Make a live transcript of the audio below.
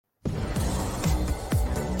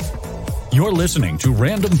You're listening to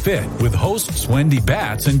Random Fit with hosts Wendy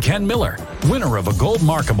Batts and Ken Miller, winner of a Gold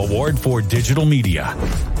Markham Award for Digital Media.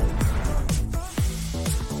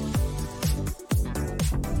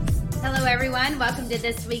 Hello, everyone. Welcome to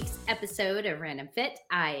this week's episode of Random Fit.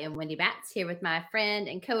 I am Wendy Batts here with my friend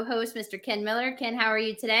and co-host, Mr. Ken Miller. Ken, how are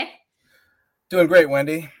you today? Doing great,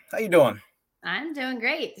 Wendy. How you doing? I'm doing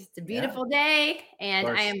great. It's a beautiful day, and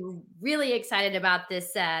I am really excited about this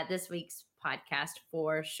week's podcast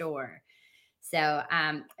for sure. So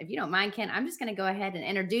if you don't mind, Ken, I'm just going to go ahead and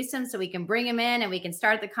introduce him so we can bring him in and we can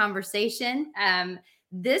start the conversation.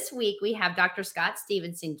 This week, we have Dr. Scott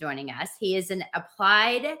Stevenson joining us. He is an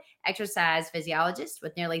applied exercise physiologist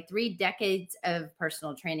with nearly 3 decades of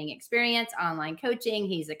personal training experience, online coaching.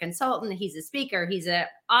 He's a consultant. He's a speaker. He's an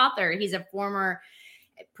author. He's a former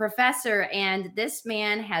professor. And this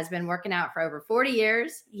man has been working out for over 40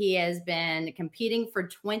 years. He has been competing for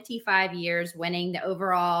 25 years, winning the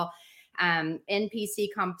overall NPC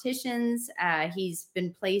competitions. He's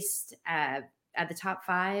been placed at the top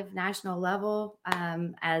 5 national level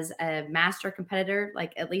as a master competitor,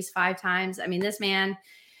 like at least 5 times. I mean, this man,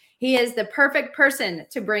 he is the perfect person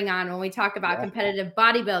to bring on when we talk about competitive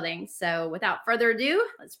bodybuilding. So without further ado,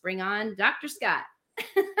 let's bring on Dr. Scott.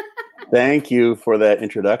 Thank you for that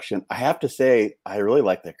introduction. I have to say, I really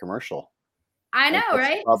like that commercial. I know,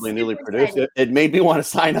 right? Probably newly produced. It made me want to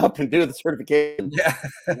sign up and do the certification. Yeah.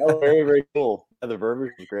 Very, very cool. The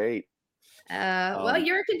verbiage is great. Well,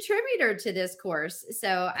 you're a contributor to this course.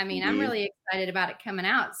 So, I mean, I'm really excited about it coming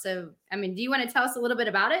out. So, I mean, do you want to tell us a little bit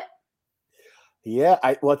about it? Yeah,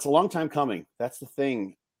 well, it's a long time coming. That's the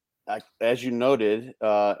thing. As you noted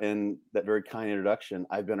in that very kind introduction,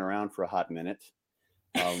 I've been around for a hot minute.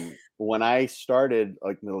 When I started,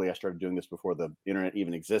 literally, I started doing this before the internet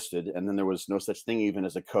even existed. And then there was no such thing even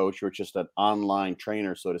as a coach. You're just an online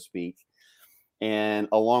trainer, so to speak. And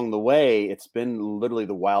along the way, it's been literally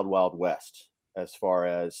the wild, wild west as far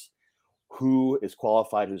as who is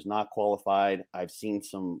qualified, who's not qualified. I've seen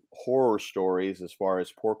some horror stories as far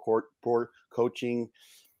as poor coaching,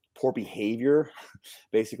 poor behavior,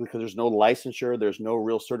 basically, because there's no licensure. There's no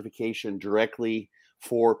real certification directly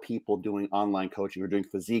for people doing online coaching or doing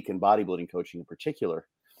physique and bodybuilding coaching in particular.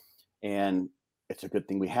 And it's a good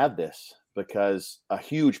thing we have this, because a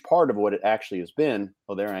huge part of what it actually has been,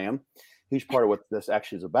 there I am, huge part of what this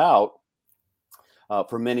actually is about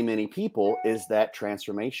for many, many people is that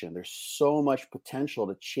transformation. There's so much potential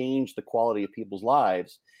to change the quality of people's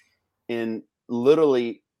lives and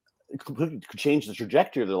literally completely change the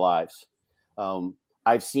trajectory of their lives.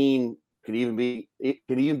 I've seen it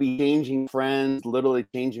could even be changing friends, literally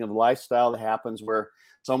changing of lifestyle that happens where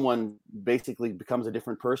someone basically becomes a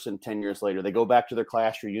different person 10 years later. They go back to their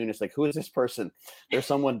class reunion. It's like, who is this person? They're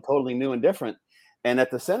someone totally new and different. And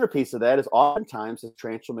at the centerpiece of that is oftentimes a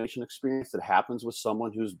transformation experience that happens with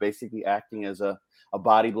someone who's basically acting as a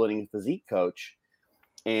bodybuilding physique coach.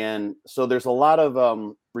 And so there's a lot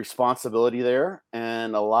of responsibility there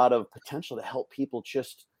and a lot of potential to help people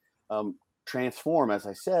just transform, as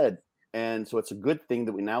I said. And so it's a good thing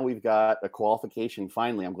that we've got a qualification.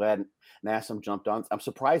 Finally, I'm glad NASM jumped on. I'm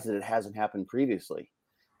surprised that it hasn't happened previously,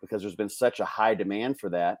 because there's been such a high demand for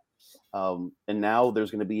that. And now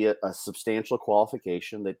there's going to be a substantial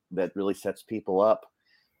qualification that really sets people up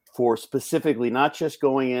for specifically not just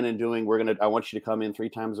going in and doing, I want you to come in 3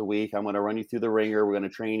 times a week. I'm going to run you through the ringer. We're going to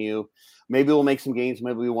train you. Maybe we'll make some gains.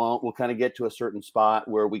 Maybe we won't. We'll kind of get to a certain spot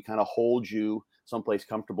where we kind of hold you someplace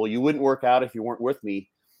comfortable. You wouldn't work out if you weren't with me.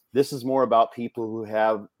 This is more about people who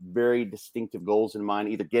have very distinctive goals in mind,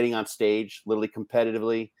 either getting on stage literally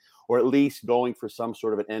competitively, or at least going for some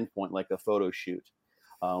sort of an endpoint like a photo shoot.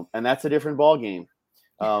 And that's a different ball game.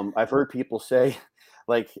 I've heard people say,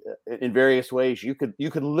 like, in various ways, you could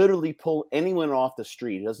literally pull anyone off the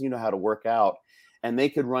street who doesn't even know how to work out, and they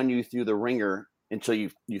could run you through the ringer until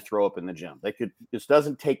you throw up in the gym. It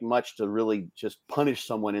doesn't take much to really just punish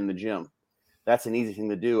someone in the gym. That's an easy thing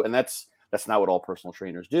to do. And that's not what all personal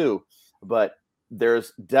trainers do, but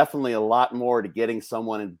there's definitely a lot more to getting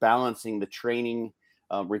someone and balancing the training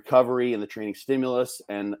recovery and the training stimulus,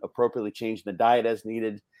 and appropriately changing the diet as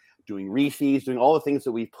needed, doing refeeds, doing all the things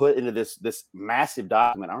that we put into this massive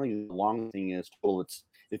document. I don't know how long the thing is total.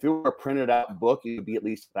 If it were a printed out book, it would be at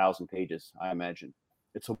least 1,000 pages, I imagine.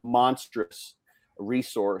 It's a monstrous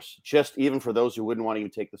resource, just even for those who wouldn't want to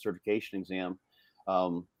even take the certification exam.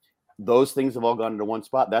 Those things have all gone into one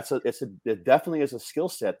spot. It definitely is a skill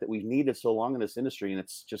set that we've needed so long in this industry, and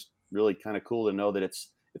it's just really kind of cool to know that it's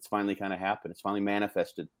finally kind of happened. It's finally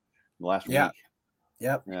manifested in the last week.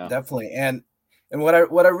 Yeah, definitely. And what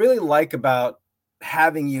I really like about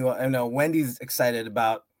having you, I know Wendy's excited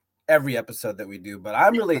about every episode that we do, but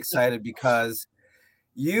I'm really excited because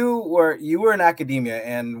you were in academia,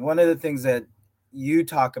 and one of the things that you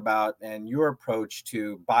talk about and your approach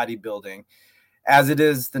to bodybuilding, as it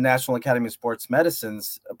is the National Academy of Sports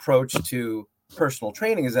Medicine's approach to personal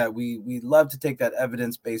training, is that we love to take that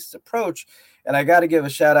evidence-based approach. And I got to give a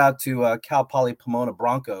shout out to Cal Poly Pomona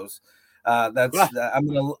Broncos. I'm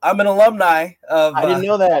an alumni of. I didn't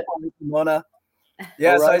know that. Pomona.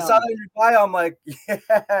 Yeah, so I saw that in your bio. I'm like,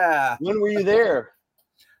 yeah. When were you there?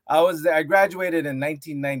 I was there. I graduated in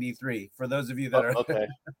 1993. For those of you that are okay.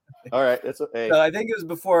 All right, that's okay. So I think it was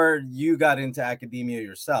before you got into academia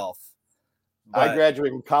yourself. But I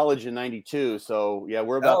graduated from college in 92. So yeah,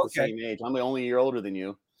 we're about the same age. I'm the only year older than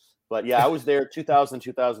you. But yeah, I was there 2000,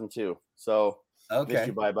 2002. So missed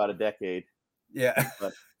you by about a decade. Yeah.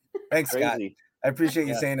 But thanks, crazy. Scott. I appreciate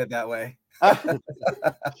you saying it that way.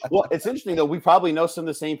 Well, it's interesting though. We probably know some of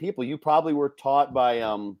the same people. You probably were taught by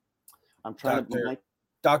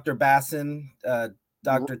Dr. Basson,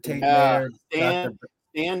 Dr. Tate Mayer.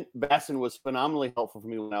 Stan Basson was phenomenally helpful for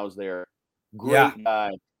me when I was there. Great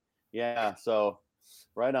guy. Yeah. So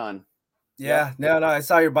right on. Yeah. No, I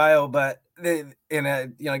saw your bio, but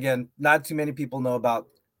again, not too many people know about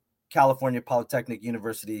California Polytechnic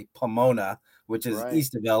University, Pomona, which is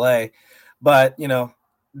east of LA. But,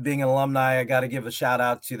 being an alumni, I got to give a shout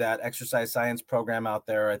out to that exercise science program out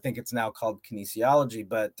there. I think it's now called kinesiology.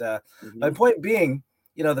 But my point being,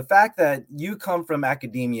 the fact that you come from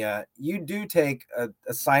academia, you do take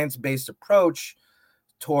a science-based approach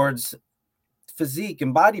towards physique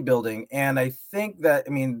and bodybuilding. And I think that,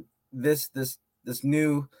 this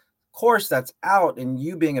new course that's out, and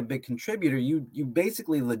you being a big contributor, you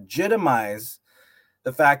basically legitimize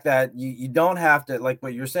the fact that you don't have to, like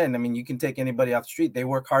what you're saying. You can take anybody off the street. They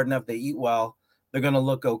work hard enough, they eat well, they're going to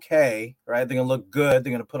look okay, right? They're going to look good.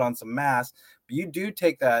 They're going to put on some mass. But you do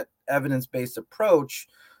take that evidence-based approach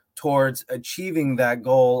towards achieving that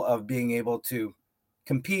goal of being able to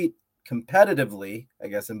compete competitively, I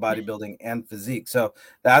guess, in bodybuilding and physique. So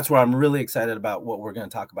that's where I'm really excited about what we're going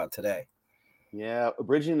to talk about today. Yeah,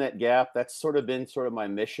 bridging that gap, that's been my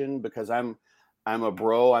mission, because I'm a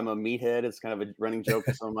bro. I'm a meathead. It's kind of a running joke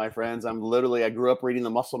with some of my friends. I grew up reading the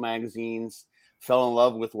muscle magazines, fell in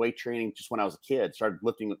love with weight training just when I was a kid. Started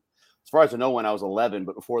lifting, as far as I know, when I was 11.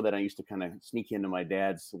 But before that, I used to kind of sneak into my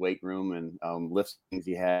dad's weight room and lift things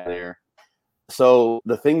he had there. So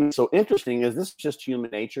the thing that's so interesting is this is just human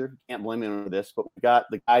nature. Can't blame him for this. But we've got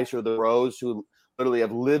the guys who are the bros who literally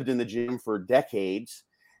have lived in the gym for decades,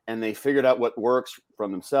 and they figured out what works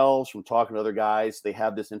from themselves, from talking to other guys. They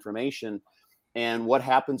have this information. And what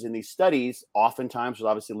happens in these studies, oftentimes there's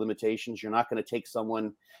obviously limitations. You're not going to take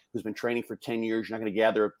someone who's been training for 10 years. You're not going to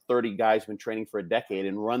gather 30 guys who've been training for a decade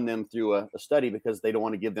and run them through a study, because they don't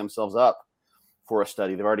want to give themselves up for a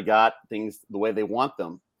study. They've already got things the way they want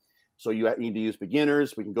them. So you need to use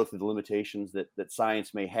beginners. We can go through the limitations that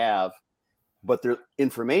science may have, but there's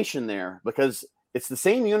information there, because it's the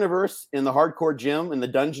same universe in the hardcore gym, in the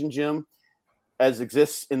dungeon gym, as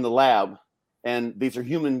exists in the lab. And these are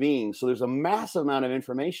human beings. So there's a massive amount of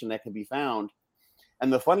information that can be found.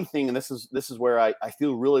 And the funny thing, and this is where I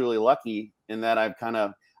feel really, really lucky in that I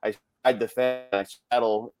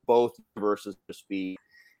straddle both universes, to speak,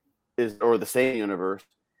 or the same universe,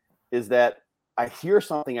 is that I hear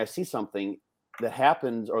something, I see something that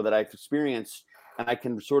happens or that I've experienced, and I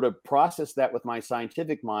can sort of process that with my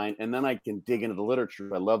scientific mind, and then I can dig into the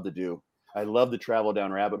literature. I love to do. I love to travel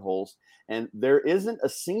down rabbit holes. And there isn't a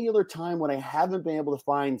singular time when I haven't been able to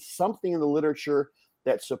find something in the literature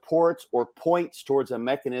that supports or points towards a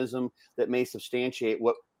mechanism that may substantiate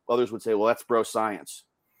what others would say, well, that's bro science.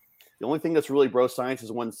 The only thing that's really bro science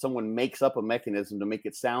is when someone makes up a mechanism to make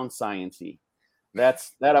it sound sciencey.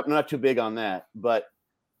 I'm not too big on that, but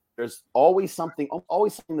there's always something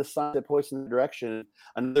the science that points in the direction.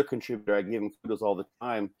 Another contributor, I give him kudos all the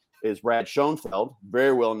time, is Brad Schoenfeld,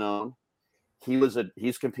 very well known.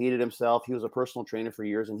 He's competed himself. He was a personal trainer for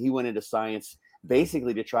years, and he went into science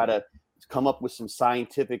basically to try to come up with some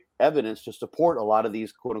scientific evidence to support a lot of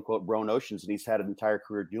these quote unquote bro notions. And he's had an entire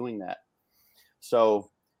career doing that.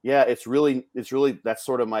 So yeah, it's really, that's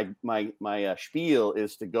sort of my spiel,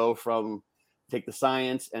 is to go from take the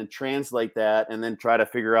science and translate that, and then try to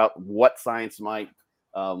figure out what science might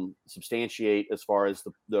substantiate as far as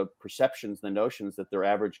the perceptions, the notions that their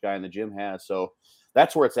average guy in the gym has. So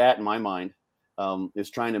that's where it's at in my mind. Is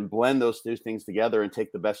trying to blend those two things together and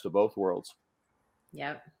take the best of both worlds.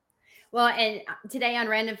 Yep. Well, and today on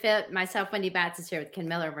Random Fit, myself, Wendy Batts, is here with Ken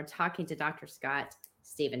Miller. We're talking to Dr. Scott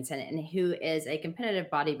Stevenson, and who is a competitive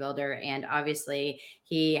bodybuilder. And obviously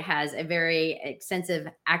he has a very extensive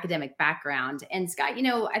academic background. And Scott,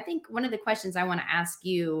 I think one of the questions I want to ask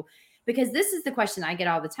you, because this is the question I get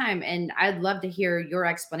all the time, and I'd love to hear your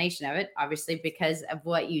explanation of it, obviously, because of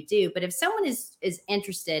what you do. But if someone is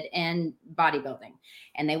interested in bodybuilding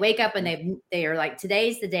and they wake up and they are like,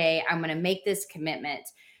 today's the day, I'm going to make this commitment.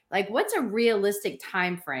 Like, what's a realistic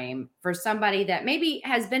time frame for somebody that maybe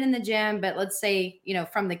has been in the gym, but let's say,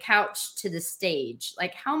 from the couch to the stage?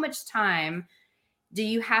 Like, how much time do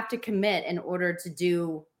you have to commit in order to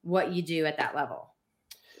do what you do at that level?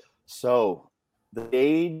 So the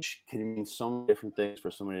age can mean so many different things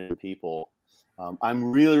for so many different people.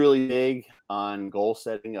 I'm really, really big on goal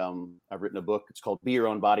setting. I've written a book. It's called Be Your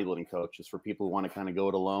Own Bodybuilding Coach. It's for people who want to kind of go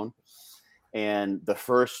it alone. And the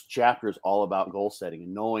first chapter is all about goal setting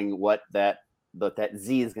and knowing what that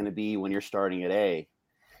Z is going to be when you're starting at A.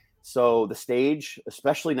 So the stage,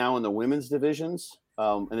 especially now in the women's divisions,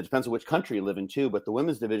 and it depends on which country you live in too, but the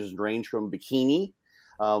women's divisions range from bikini,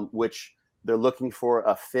 which they're looking for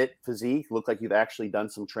a fit physique, look like you've actually done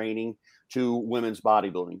some training, to women's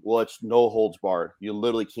bodybuilding. Well, it's no holds barred. You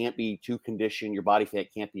literally can't be too conditioned. Your body fat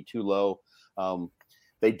can't be too low.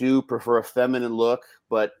 They do prefer a feminine look,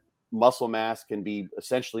 but muscle mass can be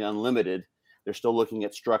essentially unlimited. They're still looking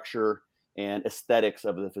at structure and aesthetics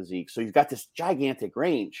of the physique. So you've got this gigantic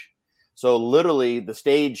range. So literally the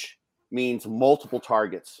stage means multiple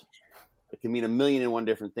targets. It can mean 1,000,001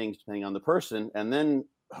 different things depending on the person and then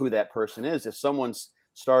who that person is. If someone's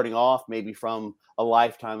starting off maybe from a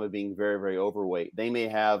lifetime of being very, very overweight, they may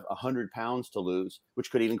have 100 pounds to lose, which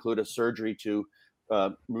could even include a surgery to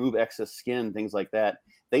remove excess skin, things like that.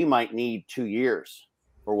 They might need 2 years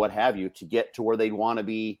or what have you to get to where they want to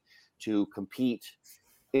be to compete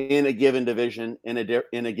in a given division, in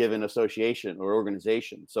a given association or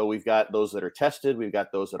organization. So we've got those that are tested. We've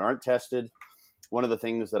got those that aren't tested. One of the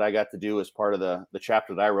things that I got to do as part of the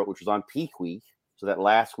chapter that I wrote, which was on peak week, so that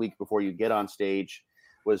last week before you get on stage,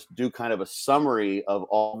 was do kind of a summary of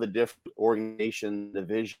all the different organization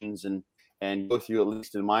divisions and go through, at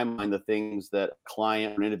least in my mind, the things that a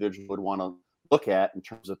client or an individual would want to look at in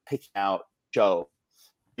terms of picking out show,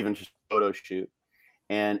 even just photo shoot.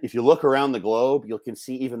 And if you look around the globe, you can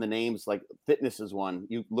see even the names, like fitness is one.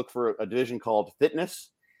 You look for a division called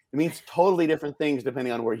fitness. It means totally different things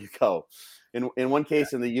depending on where you go. In one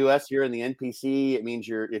case, in the U.S. here in the NPC, it means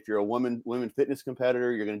if you're a women fitness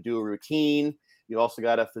competitor, you're going to do a routine. You've also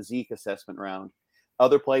got a physique assessment round.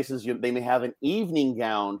 Other places, they may have an evening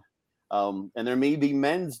gown, and there may be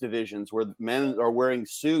men's divisions where men are wearing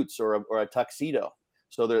suits or a tuxedo.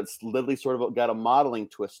 So it's literally sort of got a modeling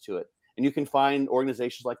twist to it. And you can find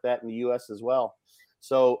organizations like that in the U.S. as well.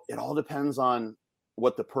 So it all depends on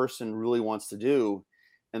what the person really wants to do.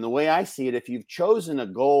 And the way I see it, if you've chosen a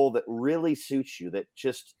goal that really suits you, that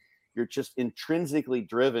you're just intrinsically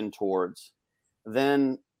driven towards,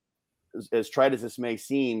 then as tried as this may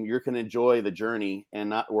seem, you're going to enjoy the journey and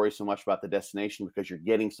not worry so much about the destination because you're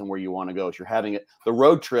getting somewhere you want to go. As you're having it, the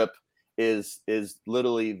road trip is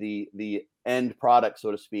literally the end product,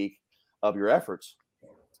 so to speak, of your efforts,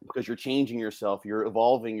 because you're changing yourself, you're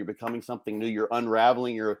evolving, you're becoming something new, you're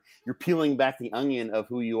unraveling, you're peeling back the onion of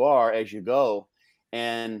who you are as you go.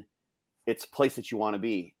 And it's a place that you want to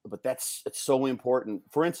be. But it's so important.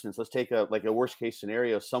 For instance, let's take a worst case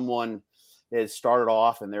scenario. Someone has started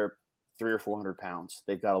off and they're 300 or 400 pounds.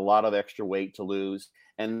 They've got a lot of extra weight to lose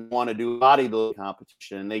and want to do a bodybuilding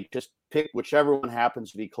competition. They just pick whichever one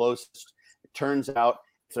happens to be closest. It turns out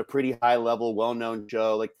it's a pretty high level, well-known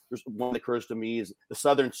show. Like, there's one that occurs to me is the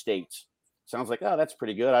Southern States. Sounds like, oh, that's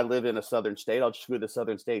pretty good. I live in a Southern state. I'll just go to the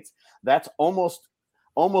Southern States. That's almost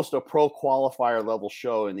a pro qualifier level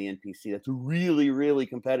show in the NPC. That's really, really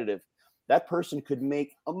competitive. That person could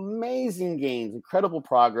make amazing gains, incredible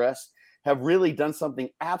progress, have really done something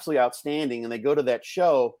absolutely outstanding. And they go to that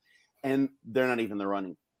show and they're not even in the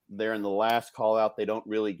running. They're in the last call out. They don't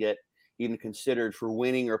really get even considered for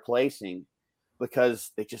winning or placing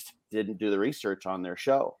because they just didn't do the research on their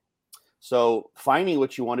show. So finding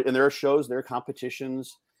what you wanted, and there are shows, there are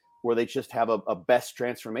competitions where they just have a best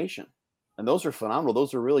transformation. And those are phenomenal.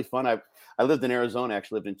 Those are really fun. I lived in Arizona,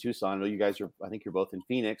 actually lived in Tucson. I know you guys I think you're both in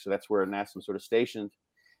Phoenix. So that's where NASM sort of stationed.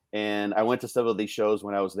 And I went to some of these shows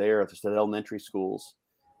when I was there at the elementary schools,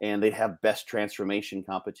 and they'd have best transformation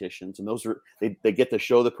competitions. And those are, they get to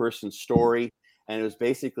show the person's story. And it was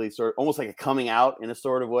basically sort of almost like a coming out in a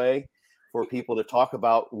sort of way for people to talk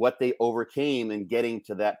about what they overcame in getting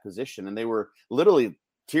to that position. And they were literally,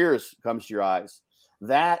 tears comes to your eyes.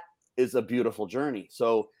 That is a beautiful journey.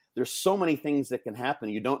 So there's so many things that can happen.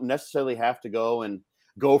 You don't necessarily have to go and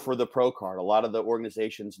go for the pro card. A lot of the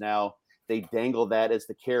organizations now, they dangle that as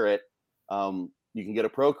the carrot. You can get a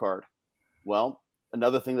pro card. Well,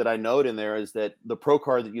 another thing that I note in there is that the pro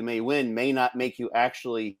card that you may win may not make you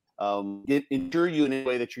actually ensure you in a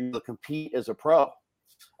way that you will compete as a pro.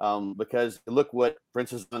 Because look what, for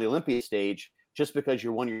instance, on the Olympia stage, just because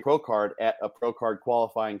you won your pro card at a pro card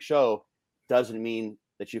qualifying show doesn't mean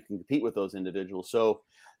that you can compete with those individuals. So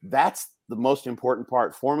that's the most important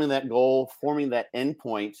part, forming that goal, forming that end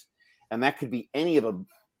point. And that could be any of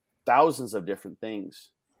thousands of different things.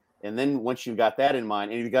 And then once you've got that in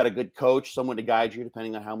mind, and you've got a good coach, someone to guide you,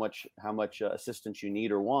 depending on how much assistance you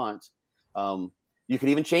need or want, you can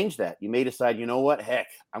even change that. You may decide, you know what, heck,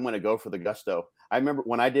 I'm going to go for the gusto. I remember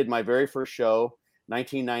when I did my very first show,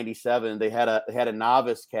 1997, they had a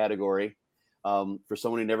novice category for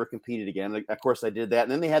someone who never competed again. Of course, I did that.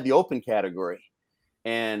 And then they had the open category.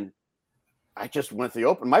 And I just went to the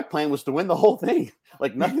open. My plan was to win the whole thing.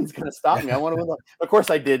 Like, nothing's going to stop me. I want to win. Of course,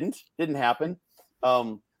 I didn't. Didn't happen.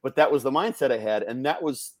 But that was the mindset I had. And that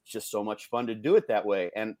was just so much fun to do it that way.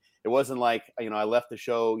 And it wasn't like, I left the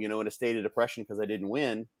show, in a state of depression because I didn't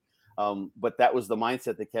win. But that was the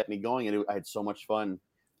mindset that kept me going. And I had so much fun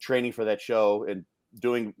training for that show and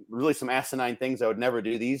doing really some asinine things I would never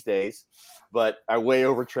do these days. But I way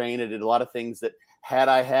overtrained. I did a lot of things that had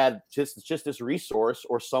I had just this resource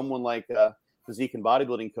or someone like a physique and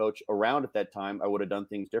bodybuilding coach around at that time, I would have done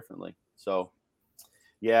things differently. So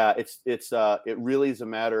yeah, it really is a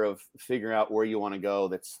matter of figuring out where you want to go.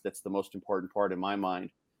 That's the most important part in my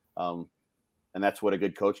mind. And that's what a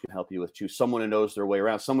good coach can help you with too. Someone who knows their way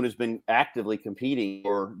around, someone who's been actively competing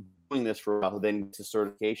or doing this for a while, who then gets a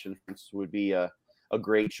certification would be a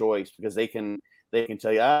great choice, because they can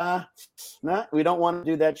tell you, we don't want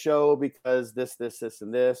to do that show because this,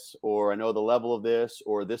 and this, or I know the level of this,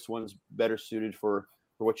 or this one's better suited for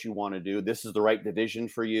what you want to do. This is the right division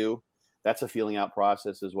for you. That's a feeling out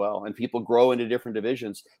process as well. And people grow into different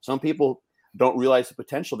divisions. Some people don't realize the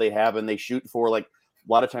potential they have, and they shoot for, like,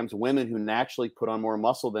 a lot of times women who naturally put on more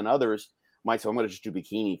muscle than others might say, I'm going to just do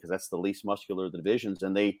bikini because that's the least muscular of the divisions.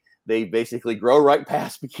 And they basically grow right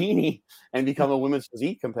past bikini and become a women's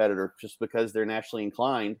physique competitor just because they're naturally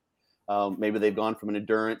inclined. Maybe they've gone from an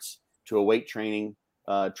endurance to a weight training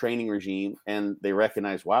regime, and they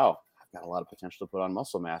recognize, wow, I've got a lot of potential to put on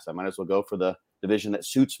muscle mass. I might as well go for the division that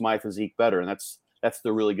suits my physique better. And that's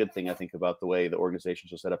the really good thing, I think, about the way the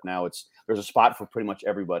organizations are set up now. There's a spot for pretty much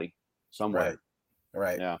everybody somewhere.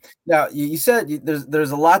 Right. Yeah. Now, you said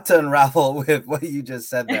there's a lot to unravel with what you just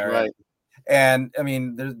said there. Right. And I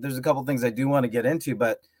mean, there's a couple things I do want to get into,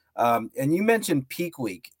 but and you mentioned peak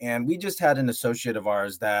week, and we just had an associate of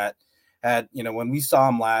ours that had, when we saw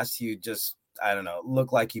him last, he just, I don't know,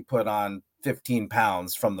 looked like he put on 15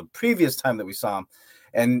 pounds from the previous time that we saw him.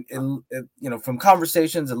 And it, from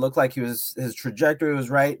conversations, it looked like his trajectory was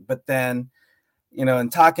right. But then, in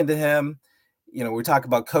talking to him, we talk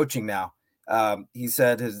about coaching now. He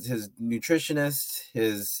said his nutritionist,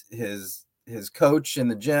 his coach in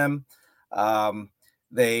the gym,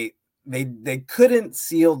 they couldn't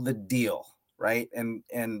seal the deal, right?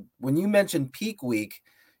 And when you mentioned peak week,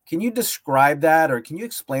 can you describe that, or can you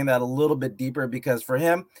explain that a little bit deeper? Because for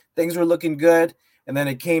him, things were looking good, and then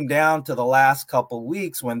it came down to the last couple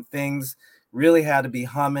weeks when things really had to be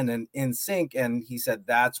humming and in sync, and he said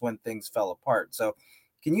that's when things fell apart. So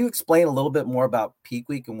can you explain a little bit more about peak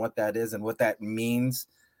week and what that is and what that means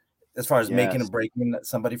as far as making or breaking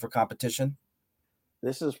somebody for competition?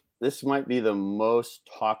 This might be the most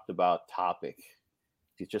talked about topic.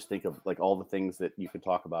 If you just think of like all the things that you could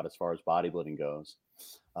talk about as far as bodybuilding goes,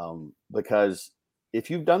 because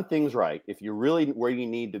if you've done things right, if you're really where you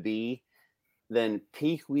need to be, then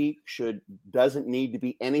peak week doesn't need to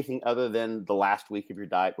be anything other than the last week of your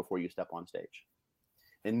diet before you step on stage.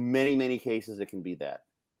 In many, many cases, it can be that.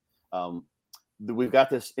 We've got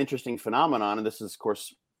this interesting phenomenon, and this is, of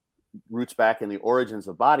course, roots back in the origins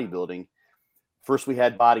of bodybuilding. First, we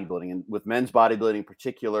had bodybuilding, and with men's bodybuilding in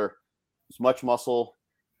particular, as much muscle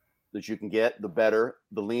that you can get, the better.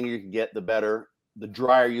 The leaner you can get, the better. The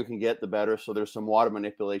drier you can get, the better. So there's some water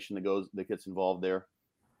manipulation that gets involved there.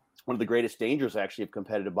 One of the greatest dangers, actually, of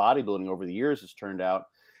competitive bodybuilding over the years has turned out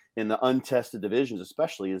in the untested divisions,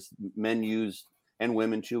 especially, is men use, and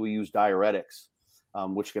women too, we use diuretics,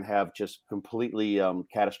 which can have just completely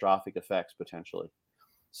catastrophic effects potentially.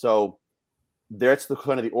 So that's the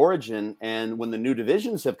kind of the origin. And when the new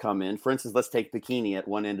divisions have come in, for instance, let's take bikini at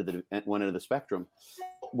one end of the spectrum.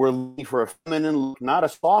 We're looking for a feminine look, not a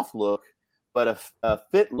soft look, but a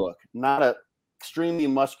fit look, not a extremely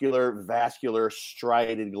muscular, vascular,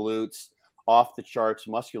 striated glutes, off the charts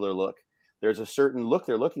muscular look. There's a certain look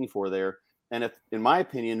they're looking for there. and if, in my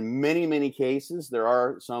opinion, many cases, there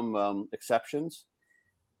are some exceptions,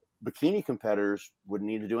 bikini competitors wouldn't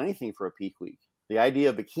need to do anything for a peak week. The idea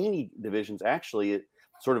of bikini divisions actually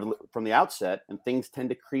sort of from the outset, and things tend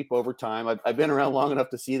to creep over time. I've been around long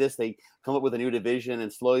enough to see this. They come up with a new division,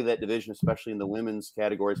 and slowly that division, especially in the women's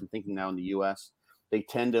categories, I'm thinking now in the US, they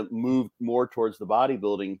tend to move more towards the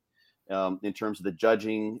bodybuilding in terms of the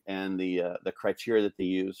judging and the criteria that they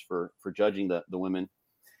use for judging the women.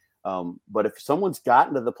 But if someone's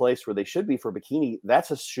gotten to the place where they should be for bikini,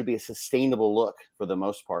 should be a sustainable look for the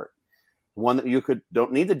most part. One that you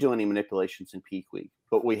don't need to do any manipulations in peak week.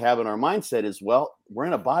 But we have in our mindset is, well, we're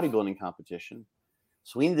in a bodybuilding competition,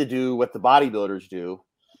 so we need to do what the bodybuilders do.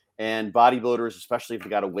 And bodybuilders, especially if they've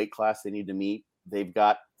got a weight class they need to meet, they've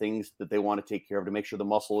got things that they want to take care of to make sure the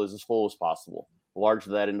muscle is as full as possible.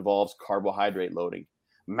 Largely that involves carbohydrate loading,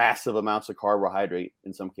 massive amounts of carbohydrate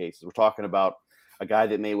in some cases. We're talking about a guy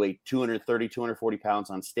that may weigh 230, 240 pounds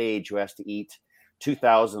on stage who has to eat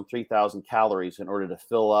 2,000, 3,000 calories in order to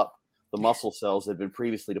fill up the muscle cells that have been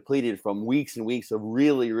previously depleted from weeks and weeks of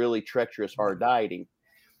really, really treacherous, hard dieting.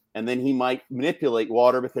 And then he might manipulate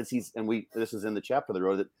water because this is in the chapter that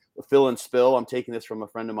wrote it, fill and spill. I'm taking this from a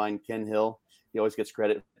friend of mine, Ken Hill. He always gets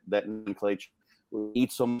credit that nomenclature.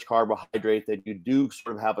 Eat so much carbohydrate that you do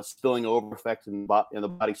sort of have a spilling over effect and the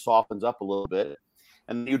body softens up a little bit.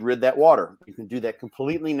 And you'd rid that water. You can do that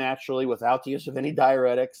completely naturally without the use of any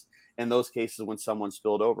diuretics in those cases when someone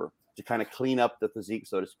spilled over, to kind of clean up the physique,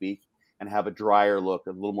 so to speak, and have a drier look,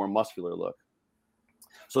 a little more muscular look.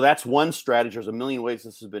 So that's one strategy. There's a million ways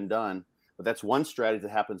this has been done, but that's one strategy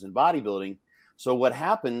that happens in bodybuilding. So what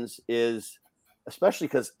happens is, especially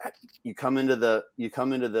because you come into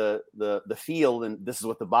the field, and this is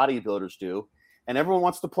what the bodybuilders do, and everyone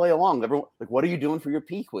wants to play along. Everyone, like, what are you doing for your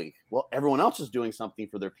peak week? Well, everyone else is doing something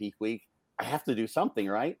for their peak week. I have to do something,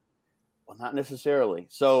 right? Well, not necessarily.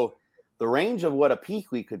 So the range of what a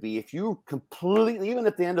peak week could be, if you completely, even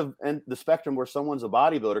at the end of the spectrum where someone's a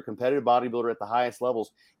bodybuilder, competitive bodybuilder at the highest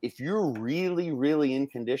levels, if you're really, really in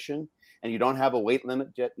condition and you don't have a weight limit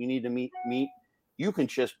yet you need to meet, you can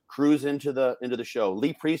just cruise into the show.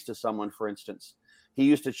 Lee Priest is someone, for instance. He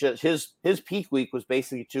used to just, his peak week was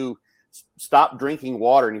basically to stop drinking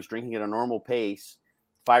water, and he's drinking at a normal pace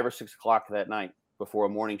 5 or 6 o'clock that night before a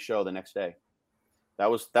morning show the next day.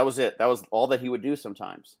 That was it. That was all that he would do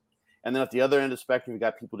sometimes. And then at the other end of the spectrum, you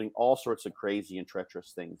got people doing all sorts of crazy and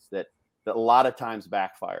treacherous things that a lot of times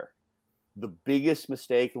backfire. The biggest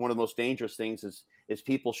mistake and one of the most dangerous things is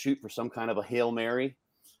people shoot for some kind of a Hail Mary.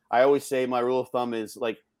 I always say my rule of thumb is,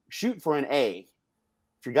 like, shoot for an A.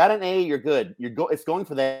 If you got an A, you're good. It's going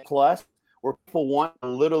for that plus, where people want to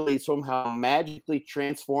literally somehow magically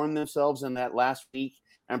transform themselves in that last week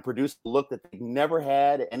and produce a look that they've never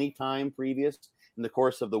had at any time previous in the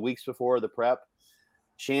course of the weeks before the prep.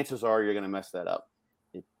 Chances are you're going to mess that up.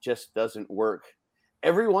 It just doesn't work.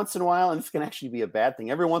 Every once in a while, and this can actually be a bad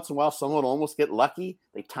thing, every once in a while someone will almost get lucky.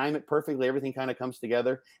 They time it perfectly. Everything kind of comes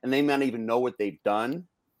together, and they may not even know what they've done.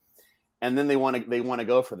 And then they want to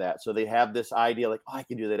go for that. So they have this idea like, oh, I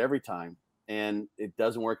can do that every time. And it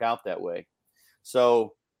doesn't work out that way.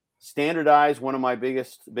 So standardize, one of my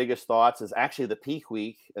biggest thoughts is actually the peak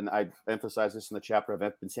week. And I emphasize this in the chapter.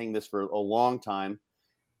 I've been saying this for a long time.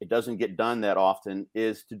 It doesn't get done that often,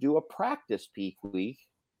 is to do a practice peak week,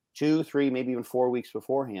 2, 3, maybe even 4 weeks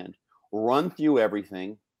beforehand. Run through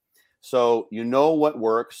everything. So you know what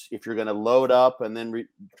works. If you're going to load up and then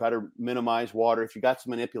try to minimize water, if you got some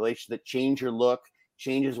manipulation that change your look,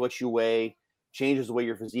 changes what you weigh, changes the way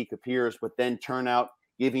your physique appears, but then turn out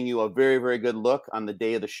giving you a very, very good look on the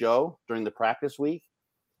day of the show during the practice week,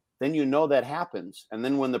 then you know that happens. And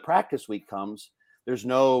then when the practice week comes, there's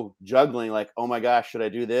no juggling like, oh my gosh, should I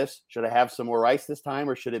do this? Should I have some more rice this time?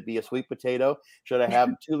 Or should it be a sweet potato? Should I have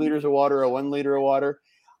 2 liters of water or 1 liter of water?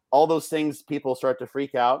 All those things, people start to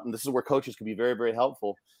freak out. And this is where coaches can be very, very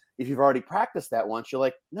helpful. If you've already practiced that once, you're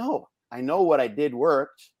like, no, I know what I did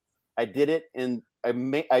worked. I did it. And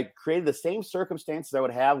I created the same circumstances I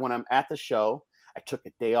would have when I'm at the show. I took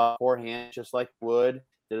a day off beforehand, just like I would.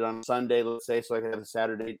 Did it on Sunday, let's say, so I could have a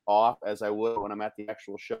Saturday off as I would when I'm at the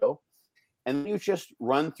actual show. And you just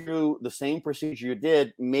run through the same procedure you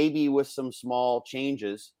did, maybe with some small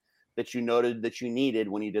changes that you noted that you needed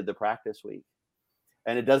when you did the practice week.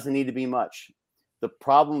 And it doesn't need to be much. The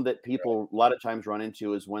problem that people a lot of times run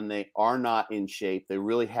into is when they are not in shape, they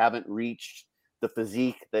really haven't reached the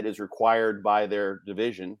physique that is required by their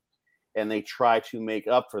division, and they try to make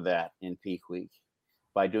up for that in peak week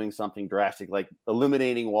by doing something drastic like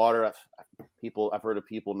eliminating water. I've heard of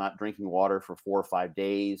people not drinking water for 4 or 5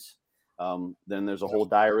 days. Then there's a whole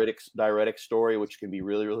diuretic story, which can be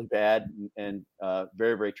really, really bad and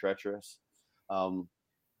very, very treacherous.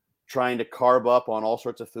 Trying to carb up on all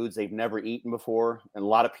sorts of foods they've never eaten before. And a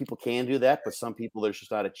lot of people can do that, but some people, there's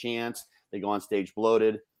just not a chance. They go on stage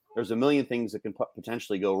bloated. There's a million things that can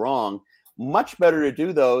potentially go wrong. Much better to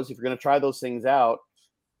do those if you're going to try those things out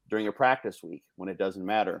during a practice week when it doesn't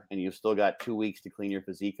matter. And you've still got 2 weeks to clean your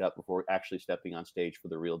physique up before actually stepping on stage for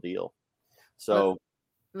the real deal. So,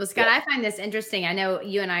 well, Scott, I find this interesting. I know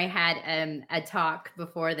you and I had a talk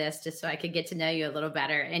before this just so I could get to know you a little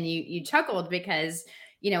better. And you chuckled because,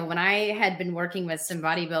 when I had been working with some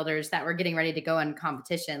bodybuilders that were getting ready to go in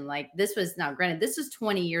competition, like this was, now granted, this was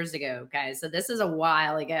 20 years ago, guys. So this is a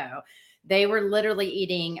while ago. They were literally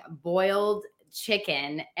eating boiled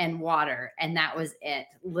chicken and water. And that was it,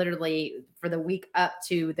 literally for the week up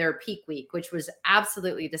to their peak week, which was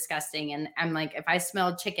absolutely disgusting. And I'm like, if I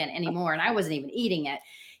smelled chicken anymore, and I wasn't even eating it,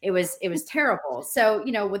 it was terrible. So,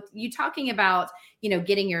 with you talking about,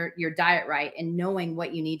 getting your diet right and knowing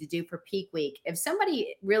what you need to do for peak week, if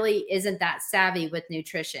somebody really isn't that savvy with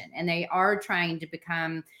nutrition and they are trying to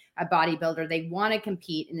become a bodybuilder, they want to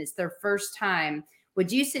compete and it's their first time,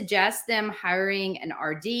 would you suggest them hiring an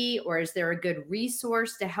RD, or is there a good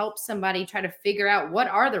resource to help somebody try to figure out what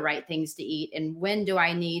are the right things to eat and when do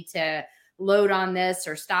I need to load on this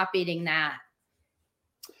or stop eating that?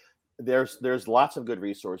 There's lots of good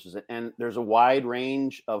resources, and there's a wide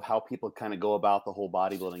range of how people kind of go about the whole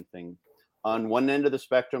bodybuilding thing. On one end of the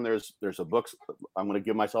spectrum, there's a book. I'm going to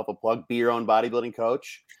give myself a plug. Be Your Own Bodybuilding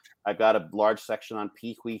Coach. I've got a large section on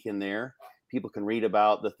peak week in there. People can read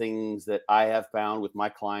about the things that I have found with my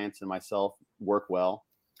clients and myself work well.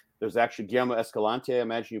 There's actually Guillermo Escalante. I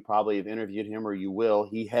imagine you probably have interviewed him, or you will.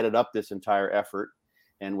 He headed up this entire effort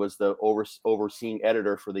and was the overseeing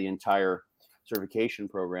editor for the entire certification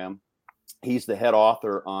program. He's the head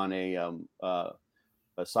author on a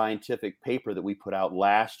scientific paper that we put out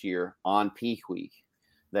last year on peak week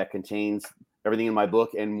that contains everything in my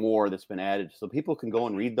book and more that's been added. So people can go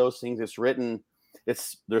and read those things. It's written,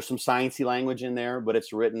 there's some sciencey language in there, but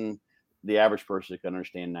it's written, the average person can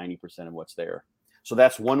understand 90% of what's there. So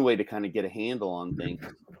that's one way to kind of get a handle on things.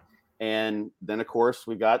 And then, of course,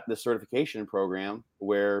 we got the certification program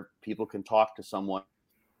where people can talk to someone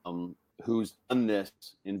who's done this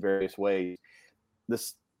in various ways.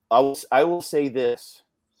 I will say this.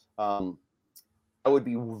 I would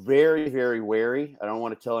be very, very wary. I don't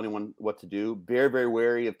want to tell anyone what to do. Very, very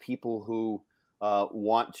wary of people who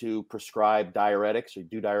want to prescribe diuretics or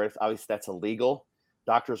do diuretics. Obviously, that's illegal.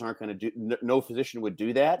 Doctors aren't going to do. No physician would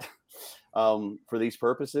do that for these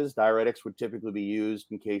purposes. Diuretics would typically be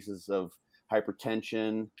used in cases of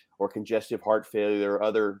hypertension or congestive heart failure or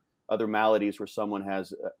other maladies where someone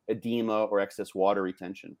has edema or excess water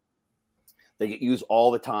retention. They get used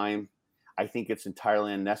all the time. I think it's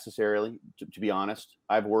entirely unnecessarily, to be honest.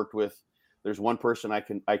 I've worked with, there's one person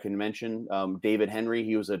I can mention, David Henry.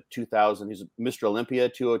 He was he's Mr. Olympia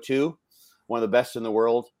 202, one of the best in the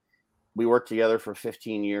world. We worked together for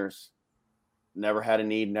 15 years. Never had a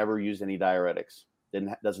need, never used any diuretics.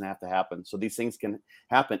 Doesn't have to happen. So these things can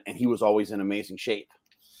happen. And he was always in amazing shape.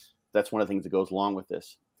 That's one of the things that goes along with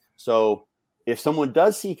this. So if someone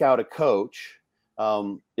does seek out a coach,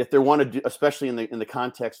 if they want to do, especially in the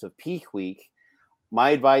context of peak week,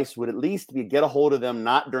 my advice would at least be get a hold of them,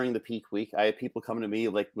 not during the peak week. I have people coming to me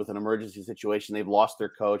like with an emergency situation. They've lost their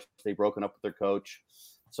coach. They've broken up with their coach.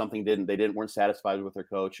 They weren't satisfied with their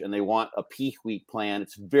coach, and they want a peak week plan.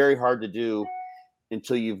 It's very hard to do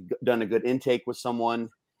until you've done a good intake with someone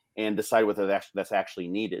and decide whether that's actually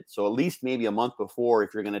needed. So at least maybe a month before,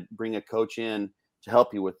 if you're going to bring a coach in to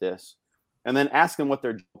help you with this, and then ask them what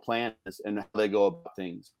their plan is and how they go about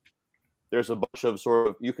things. There's a bunch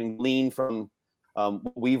of you can glean from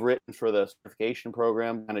what we've written for the certification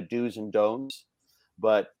program, kind of do's and don'ts.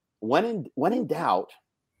 But when in doubt,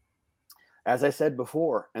 as I said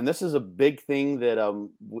before, and this is a big thing that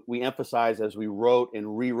we emphasize as we wrote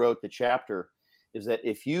and rewrote the chapter, is that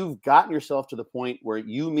if you've gotten yourself to the point where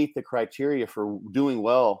you meet the criteria for doing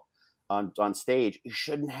well on stage, you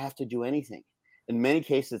shouldn't have to do anything. In many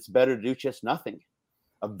cases, it's better to do just nothing.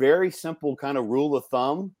 A very simple kind of rule of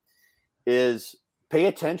thumb is pay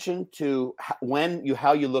attention to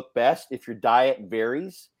how you look best. If your diet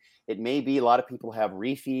varies, it may be a lot of people have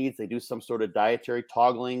refeeds. They do some sort of dietary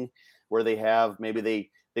toggling where they have, maybe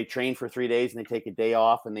they train for 3 days and they take a day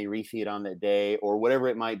off and they refeed on that day or whatever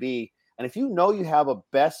it might be. And if you know you have a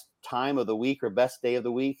best time of the week or best day of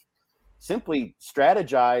the week, simply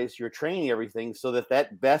strategize your training, everything, so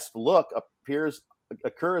that best look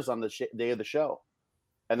occurs on the day of the show.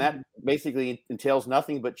 And that basically entails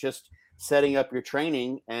nothing but just setting up your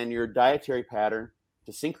training and your dietary pattern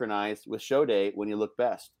to synchronize with show day when you look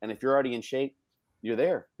best. And if you're already in shape, you're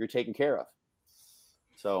there, you're taken care of.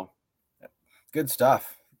 So good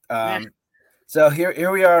stuff. So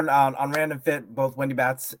here we are on Random Fit, both Wendy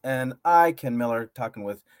Batts and I, Ken Miller, talking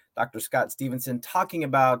with Dr. Scott Stevenson, talking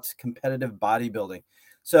about competitive bodybuilding.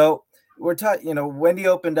 So we're Wendy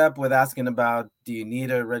opened up with asking about, do you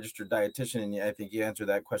need a registered dietitian? And I think you answered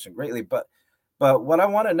that question greatly. But what I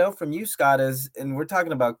want to know from you, Scott, is, and we're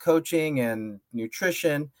talking about coaching and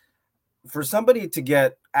nutrition, for somebody to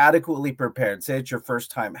get adequately prepared, say it's your first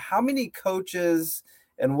time, how many coaches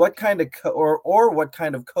and what kind of what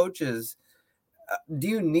kind of coaches do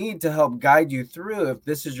you need to help guide you through if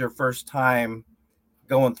this is your first time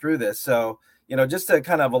going through this? So, just to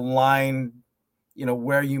kind of align,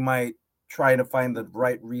 where you might try to find the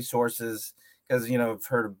right resources, because, I've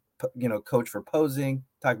heard of, coach for posing,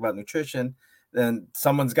 talk about nutrition, then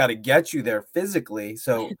someone's got to get you there physically.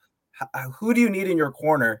 So who do you need in your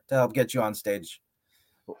corner to help get you on stage?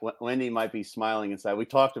 Wendy might be smiling inside. We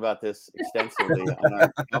talked about this extensively on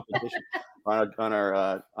our competition,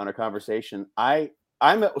 on our conversation. I'm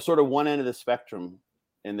at sort of one end of the spectrum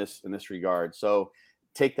in this regard. So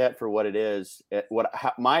take that for what it is.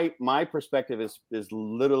 My perspective is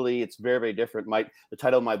literally, it's very, very different. The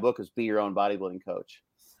title of my book is Be Your Own Bodybuilding Coach.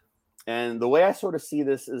 And the way I sort of see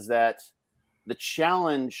this is that the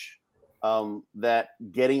challenge that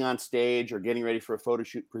getting on stage or getting ready for a photo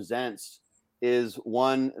shoot presents is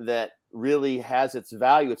one that really has its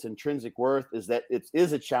value, its intrinsic worth, is that it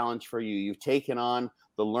is a challenge for you. You've taken on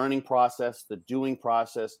the learning process, the doing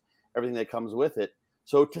process, everything that comes with it.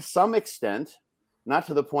 So to some extent, not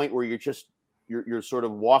to the point where you're sort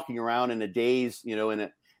of walking around in a daze, in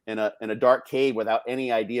a dark cave without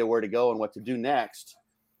any idea where to go and what to do next.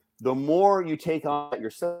 The more you take on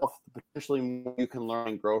yourself, the potentially more you can learn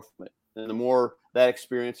and grow from it. And the more that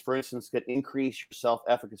experience, for instance, could increase your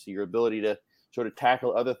self-efficacy, your ability to sort of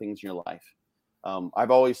tackle other things in your life.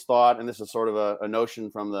 I've always thought, and this is sort of a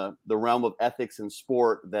notion from the realm of ethics in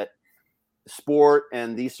sport, that sport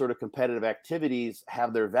and these sort of competitive activities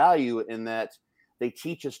have their value in that they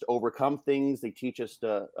teach us to overcome things. They teach us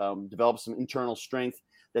to develop some internal strength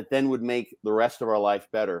that then would make the rest of our life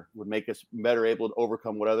better, would make us better able to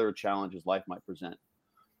overcome what other challenges life might present.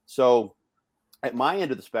 So at my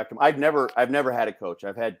end of the spectrum, I've never had a coach.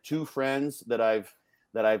 I've had two friends that I've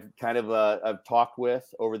kind of I've talked with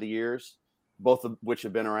over the years, both of which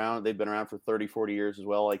have been around. They've been around for 30, 40 years as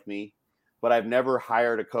well, like me. But I've never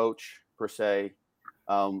hired a coach per se,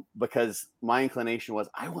 because my inclination was,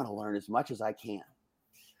 I want to learn as much as I can.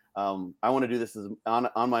 I want to do this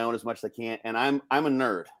on my own as much as I can. And I'm a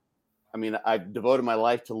nerd. I mean, I've devoted my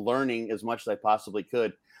life to learning as much as I possibly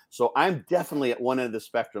could. So I'm definitely at one end of the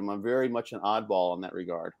spectrum. I'm very much an oddball in that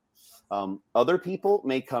regard. Other people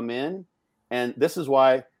may come in, and this is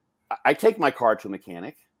why I take my car to a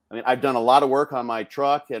mechanic. I mean, I've done a lot of work on my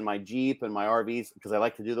truck and my Jeep and my RVs because I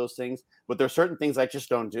like to do those things, but there are certain things I just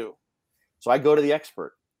don't do. So I go to the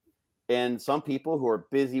expert. And some people who are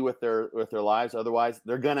busy with their lives, otherwise,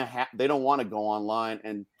 they don't want to go online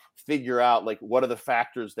and figure out like what are the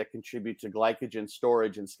factors that contribute to glycogen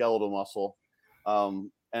storage and skeletal muscle,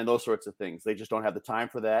 and those sorts of things. They just don't have the time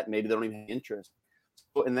for that. Maybe they don't even have interest.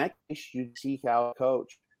 So in that case, you seek out a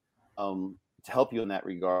coach to help you in that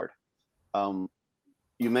regard.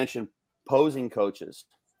 You mentioned posing coaches.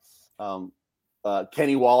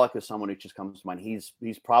 Kenny Wallach is someone who just comes to mind.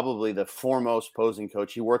 He's probably the foremost posing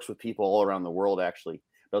coach. He works with people all around the world, actually.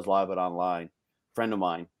 Does a lot of it online. Friend of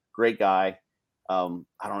mine, great guy. I don't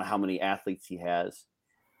know how many athletes he has.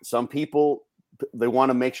 Some people, they want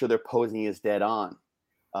to make sure their posing is dead on.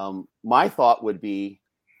 My thought would be,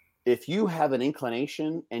 if you have an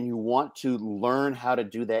inclination and you want to learn how to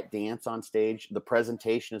do that dance on stage, the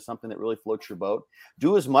presentation is something that really floats your boat.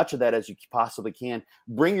 Do as much of that as you possibly can.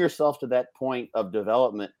 Bring yourself to that point of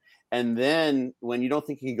development. And then when you don't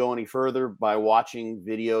think you can go any further, by watching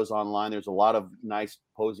videos online, there's a lot of nice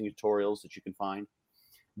posing tutorials that you can find.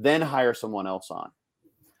 Then hire someone else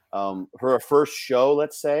on. For a first show,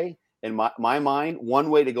 let's say, in my mind,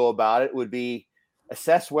 one way to go about it would be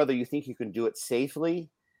assess whether you think you can do it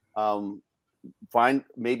safely. Find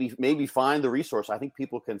the resource. I think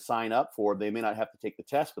people can sign up for. They may not have to take the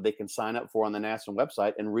test, but they can sign up for on the national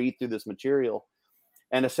website and read through this material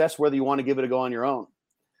and assess whether you want to give it a go on your own.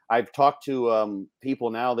 I've talked to people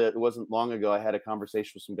now that it wasn't long ago. I had a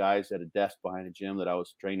conversation with some guys at a desk behind a gym that I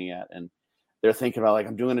was training at, and they're thinking about, like,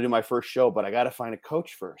 I'm going to do my first show, but I got to find a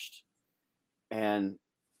coach first. And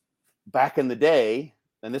back in the day,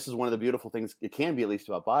 and this is one of the beautiful things, it can be at least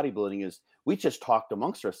about bodybuilding, is we just talked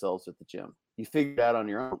amongst ourselves at the gym. You figured it out on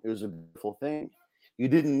your own. It was a beautiful thing. You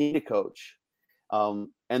didn't need a coach. And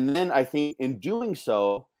then I think in doing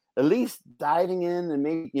so, at least diving in and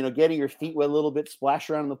maybe, getting your feet wet a little bit,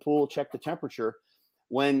 splash around in the pool, check the temperature.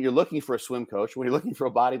 When you're looking for a swim coach, when you're looking for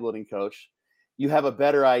a bodybuilding coach, you have a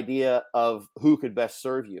better idea of who could best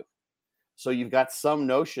serve you. So you've got some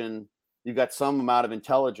notion, you've got some amount of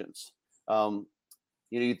intelligence.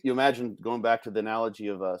 You imagine, going back to the analogy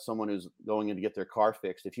of someone who's going in to get their car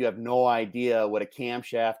fixed. If you have no idea what a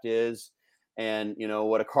camshaft is and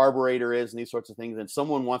what a carburetor is and these sorts of things, and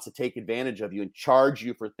someone wants to take advantage of you and charge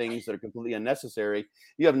you for things that are completely unnecessary,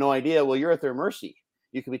 you have no idea. Well, you're at their mercy.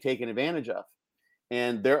 You can be taken advantage of.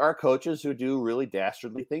 And there are coaches who do really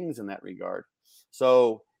dastardly things in that regard.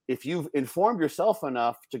 So if you've informed yourself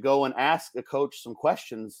enough to go and ask a coach some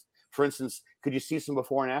questions, for instance, could you see some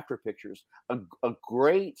before and after pictures? A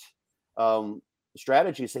great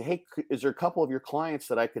strategy is say, hey, is there a couple of your clients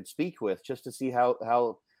that I could speak with just to see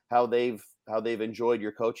how they've enjoyed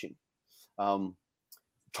your coaching?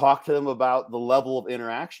 Talk to them about the level of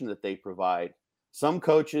interaction that they provide. Some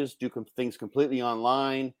coaches do things completely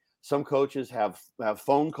online. Some coaches have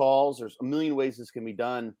phone calls. There's a million ways this can be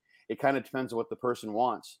done. It kind of depends on what the person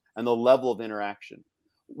wants and the level of interaction.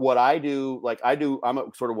 What I do, I'm a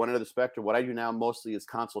sort of one end of the spectrum. What I do now mostly is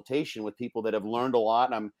consultation with people that have learned a lot.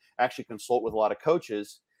 And I'm actually consult with a lot of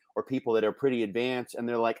coaches or people that are pretty advanced. And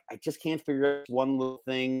they're like, I just can't figure out one little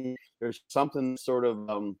thing. There's something sort of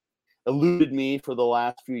eluded me for the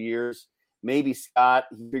last few years. Maybe Scott,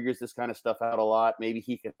 he figures this kind of stuff out a lot. Maybe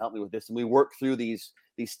he can help me with this. And we work through these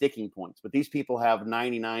sticking points. But these people have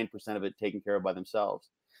 99% of it taken care of by themselves.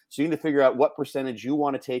 So you need to figure out what percentage you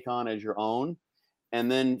want to take on as your own,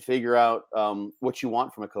 and then figure out what you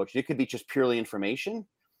want from a coach. It could be just purely information.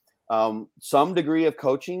 Some degree of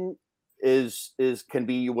coaching can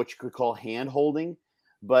be what you could call hand holding,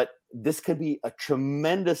 but this could be a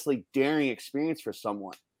tremendously daring experience for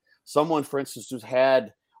someone. Someone, for instance, who's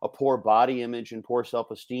had a poor body image and poor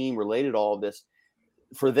self-esteem related to all of this.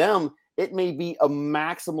 For them, it may be a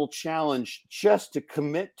maximal challenge just to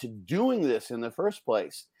commit to doing this in the first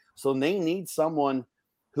place. So they need someone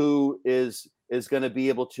who is going to be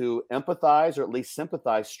able to empathize or at least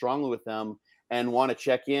sympathize strongly with them and want to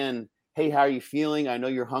check in. Hey, how are you feeling? I know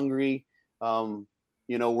you're hungry.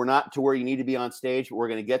 We're not to where you need to be on stage, but we're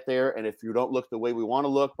going to get there. And if you don't look the way we want to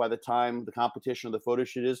look by the time the competition or the photo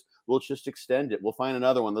shoot is, we'll just extend it. We'll find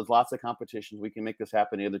another one. There's lots of competitions. We can make this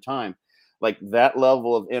happen any other time. Like that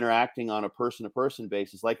level of interacting on a person-to-person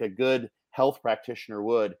basis, like a good health practitioner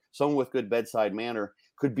would, someone with good bedside manner,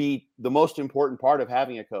 could be the most important part of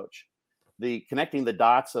having a coach. The connecting the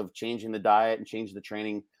dots of changing the diet and changing the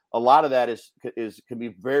training, a lot of that can be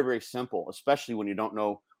very, very simple, especially when you don't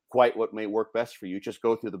know quite what may work best for you. Just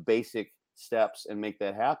go through the basic steps and make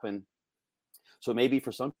that happen. So maybe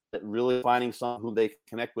for some, really finding someone who they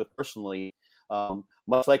connect with personally,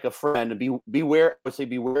 much like a friend, and be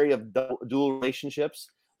wary of dual relationships.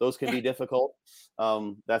 Those can be difficult.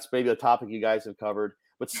 That's maybe a topic you guys have covered,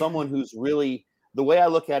 but someone who's really, the way I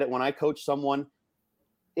look at it, when I coach someone,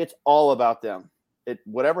 it's all about them.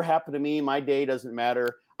 Whatever happened to me, my day doesn't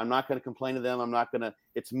matter. I'm not going to complain to them.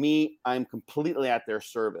 It's me. I'm completely at their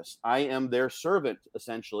service. I am their servant,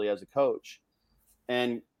 essentially, as a coach.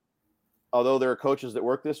 And although there are coaches that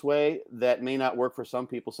work this way, that may not work for some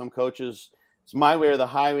people. Some coaches, it's my way or the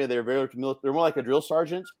highway. They're more like a drill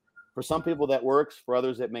sergeant. For some people that works, for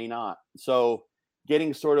others it may not. So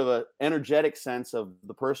getting sort of an energetic sense of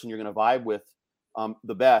the person you're going to vibe with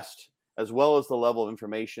the best, as well as the level of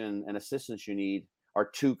information and assistance you need, are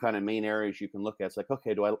two kind of main areas you can look at. It's like,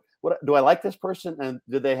 okay, do I like this person? And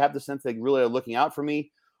do they have the sense they really are looking out for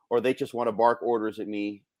me, or they just want to bark orders at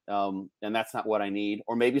me? And that's not what I need.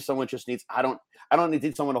 Or maybe someone just needs, I don't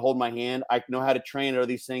need someone to hold my hand. I know how to train or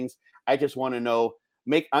these things. I just want to know,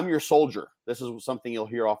 I'm your soldier. This is something you'll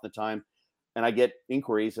hear often the time. And I get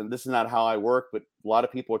inquiries, and this is not how I work, but a lot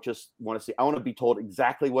of people just want to see, I want to be told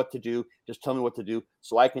exactly what to do. Just tell me what to do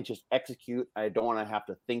so I can just execute. I don't want to have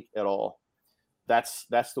to think at all. That's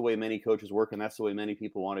the way many coaches work, and that's the way many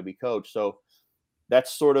people want to be coached. So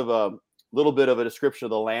that's sort of a little bit of a description of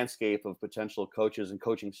the landscape of potential coaches and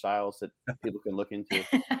coaching styles that people can look into.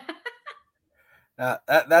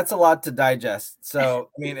 That's a lot to digest. So,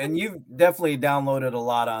 I mean, and you've definitely downloaded a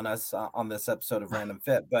lot on us on this episode of Random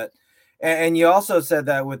Fit, and you also said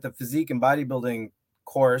that with the physique and bodybuilding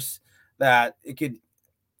course that it could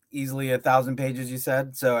easily 1,000 pages, you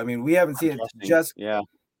said. So, I mean, we haven't seen it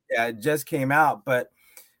it just came out, but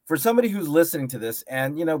for somebody who's listening to this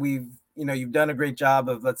and, you've done a great job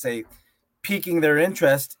of, let's say, piquing their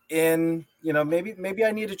interest in, maybe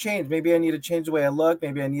I need to change. Maybe I need to change the way I look.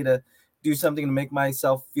 Maybe I need to do something to make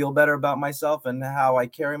myself feel better about myself and how I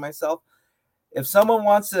carry myself. If someone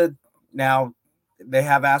wants to now, they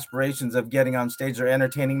have aspirations of getting on stage or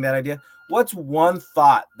entertaining that idea, what's one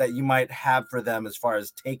thought that you might have for them as far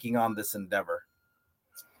as taking on this endeavor?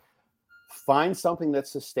 Find something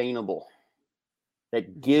that's sustainable,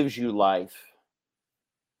 that gives you life,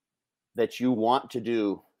 that you want to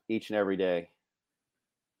do each and every day,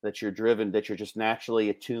 that you're driven, that you're just naturally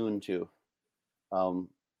attuned to.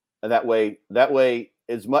 That way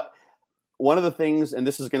is much. One of the things, and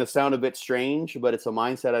this is going to sound a bit strange, but it's a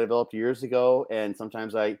mindset I developed years ago, and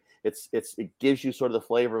sometimes it gives you sort of the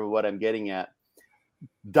flavor of what I'm getting at.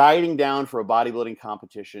 Dieting down for a bodybuilding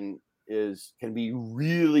competition can be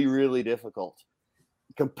really, really difficult.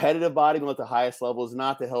 Competitive bodybuilding at the highest level is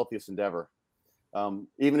not the healthiest endeavor.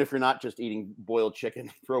 Even if you're not just eating boiled chicken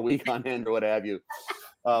for a week on end or what have you.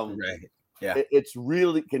 Right. Yeah. It's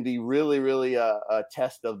really can be really, really a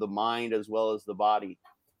test of the mind as well as the body.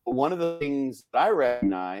 But one of the things that I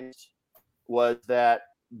recognized was that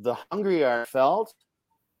the hungrier I felt,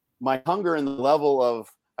 my hunger and the level of,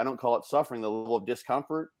 I don't call it suffering, the level of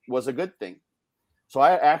discomfort was a good thing. So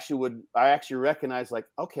I actually recognize, like,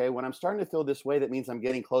 okay, when I'm starting to feel this way, that means I'm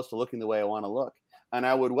getting close to looking the way I want to look. And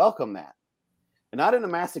I would welcome that. And not in a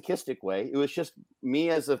masochistic way. It was just me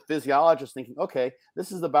as a physiologist thinking, okay,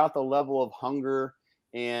 this is about the level of hunger.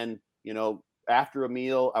 And, after a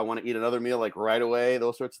meal, I want to eat another meal like right away.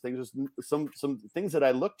 Those sorts of things. There's some things that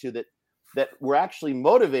I looked to that were actually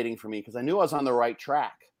motivating for me because I knew I was on the right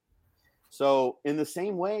track. So in the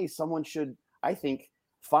same way, someone should, I think,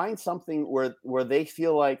 find something where they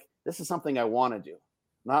feel like this is something I want to do.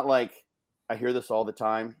 Not like I hear this all the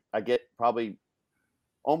time. I get probably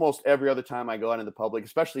almost every other time I go out in the public,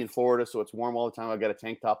 especially in Florida, so it's warm all the time. I got a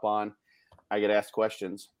tank top on. I get asked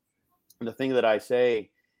questions. And the thing that I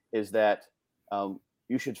say is that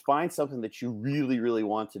you should find something that you really, really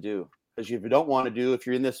want to do. Because if you don't want to do, if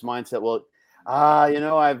you're in this mindset, well,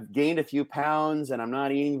 I've gained a few pounds and I'm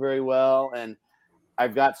not eating very well. And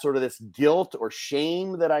I've got sort of this guilt or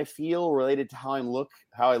shame that I feel related to how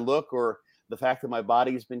I look, or the fact that my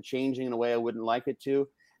body has been changing in a way I wouldn't like it to.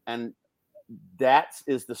 And that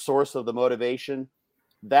is the source of the motivation.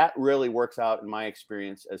 That really works out in my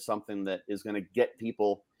experience as something that is going to get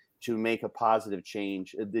people to make a positive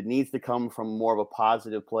change. It needs to come from more of a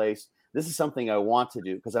positive place. This is something I want to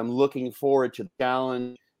do because I'm looking forward to the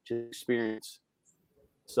challenge, to the experience.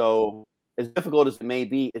 So as difficult as it may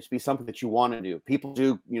be, it should be something that you want to do. People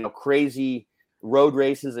do, crazy road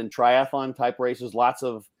races and triathlon type races, lots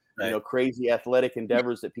of, crazy athletic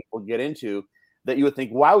endeavors that people get into that you would think,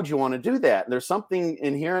 why would you want to do that? And there's something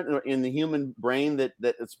inherent in the human brain that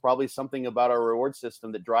it's probably something about our reward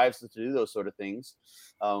system that drives us to do those sort of things.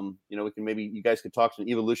 We can, maybe you guys could talk to an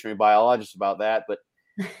evolutionary biologist about that, but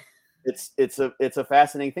it's a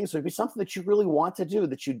fascinating thing. So it'd be something that you really want to do,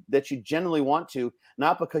 that you genuinely want to,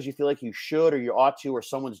 not because you feel like you should or you ought to, or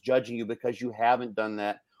someone's judging you because you haven't done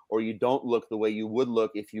that, or you don't look the way you would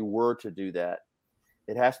look if you were to do that.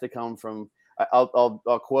 It has to come from, I'll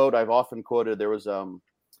quote, I've often quoted, there was an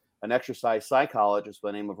exercise psychologist by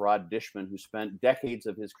the name of Rod Dishman who spent decades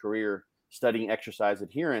of his career studying exercise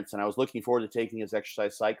adherence. And I was looking forward to taking his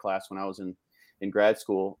exercise psych class when I was in grad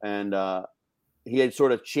school. And he had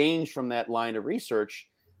sort of changed from that line of research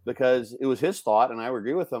because it was his thought, and I would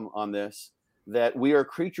agree with him on this, that we are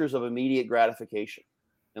creatures of immediate gratification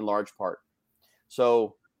in large part.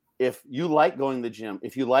 So if you like going to the gym,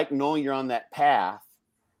 if you like knowing you're on that path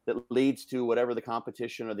that leads to whatever the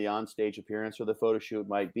competition or the onstage appearance or the photo shoot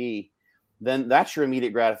might be, then that's your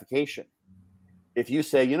immediate gratification. If you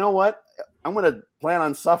say, you know what, I'm going to plan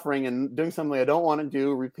on suffering and doing something I don't want to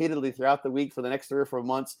do repeatedly throughout the week for the next 3 or 4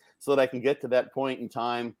 months so that I can get to that point in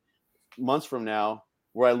time months from now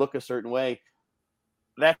where I look a certain way,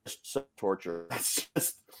 that's just torture.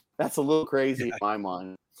 That's a little crazy in my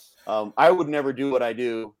mind. I would never do what I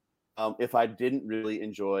do if I didn't really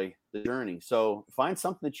enjoy the journey. So find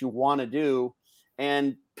something that you want to do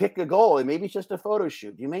and pick a goal. And maybe it's just a photo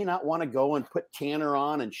shoot. You may not want to go and put tanner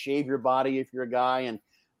on and shave your body if you're a guy and,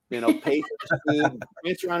 pay for food,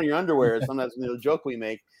 dance around in your underwear. Sometimes a joke we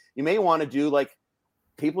make. You may want to do, like,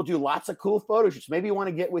 people do lots of cool photo shoots. Maybe you want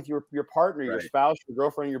to get with your partner, your spouse, your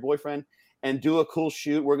girlfriend, your boyfriend, and do a cool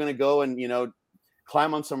shoot. We're going to go and,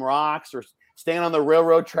 climb on some rocks or stand on the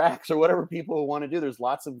railroad tracks or whatever people want to do. There's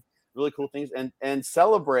lots of really cool things, and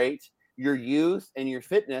celebrate your youth and your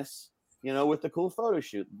fitness, with the cool photo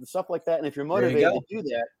shoot and stuff like that. And if you're motivated to do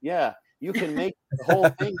that, you can make the whole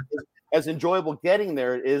thing as enjoyable getting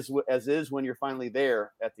there as is when you're finally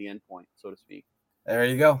there at the end point, so to speak. There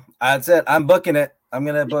you go. That's it. I'm booking it. I'm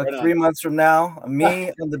gonna book 3 months from now.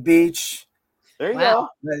 Me on the beach. There you go.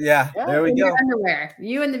 Yeah, there we go. Your underwear.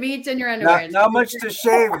 You and the beach in your underwear. Not much to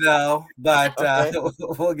shave though, but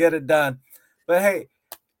we'll get it done. But hey,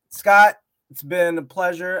 Scott, it's been a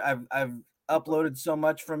pleasure. I've uploaded so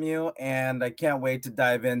much from you, and I can't wait to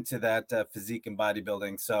dive into that physique and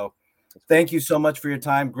bodybuilding. So thank you so much for your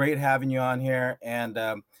time. Great having you on here,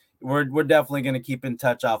 and we're definitely going to keep in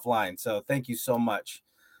touch offline. So thank you so much.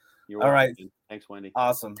 All right. Thanks, Wendy.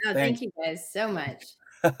 Awesome. Oh, thank you guys so much.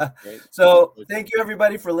 So thank you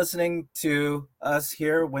everybody for listening to us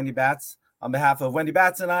here, Wendy Batts. On behalf of Wendy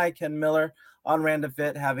Batts and I, Ken Miller, on Random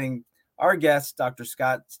Fit, having our guest, Dr.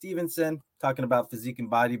 Scott Stevenson, talking about physique and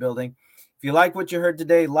bodybuilding. If you like what you heard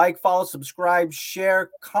today, like, follow, subscribe,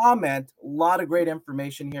 share, comment. A lot of great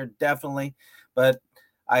information here, definitely. But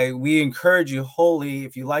we encourage you wholly,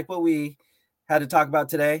 if you like what we had to talk about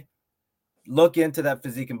today, look into that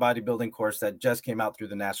physique and bodybuilding course that just came out through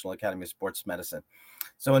the National Academy of Sports Medicine.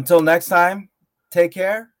 So until next time, take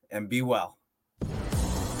care and be well.